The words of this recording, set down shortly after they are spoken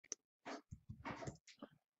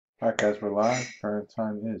Alright guys, we're live. Current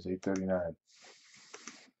time is 8:39.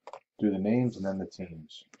 Do the names and then the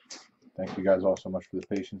teams. Thank you guys all so much for the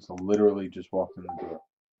patience. I literally just walked in the door.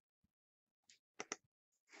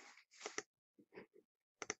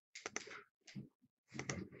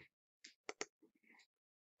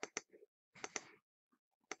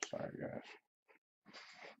 Sorry guys.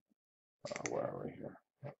 Where are we here?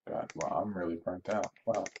 Oh god, wow, I'm really burnt out.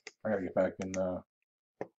 Wow, I gotta get back in the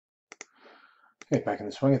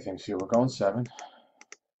swing of things here. We're going 7.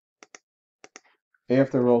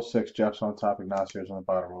 After roll 6, Jeff's on top, Ignacio's on the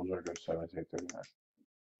bottom. Rules are go 7 to 8:39.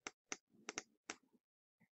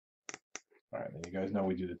 Alright, then you guys know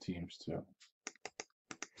we do the teams too.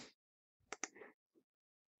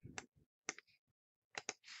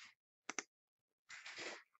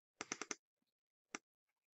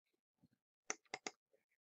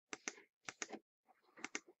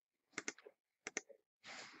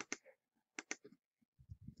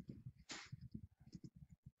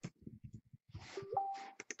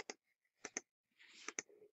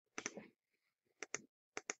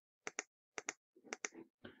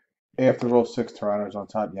 After roll 6, Toronto's on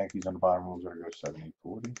top, Yankees on the bottom. Rules are go 7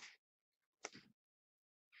 8:40.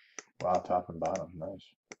 Wow, top and bottom,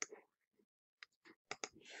 nice.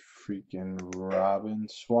 Freaking Robin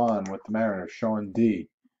Swan with the Mariners. Sean D.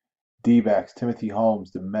 D-backs, Timothy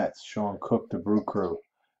Holmes, the Mets. Sean Cook, the Brew Crew.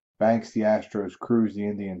 Banks, the Astros. Cruz, the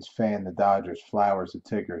Indians. Fan, the Dodgers. Flowers, the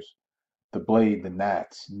Tigers. The Blade, the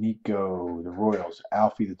Nats. Nico, the Royals.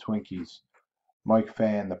 Alfie, the Twinkies. Mike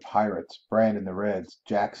Fan, the Pirates. Brandon, the Reds.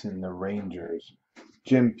 Jackson, the Rangers.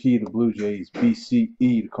 Jim P, the Blue Jays. BCE,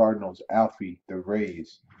 the Cardinals. Alfie, the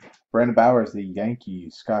Rays. Brandon Bowers, the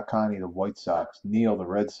Yankees. Scott Connie, the White Sox. Neil, the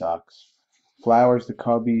Red Sox. Flowers, the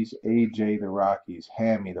Cubbies. AJ, the Rockies.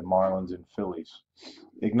 Hammy, the Marlins and Phillies.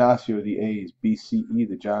 Ignacio, the A's. BCE,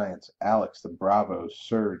 the Giants. Alex, the Bravos.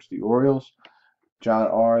 Serge, the Orioles. John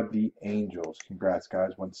R, the Angels. Congrats,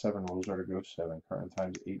 guys. Went 7. Rules are to go 7. Current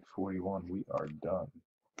time's 8:41. We are done.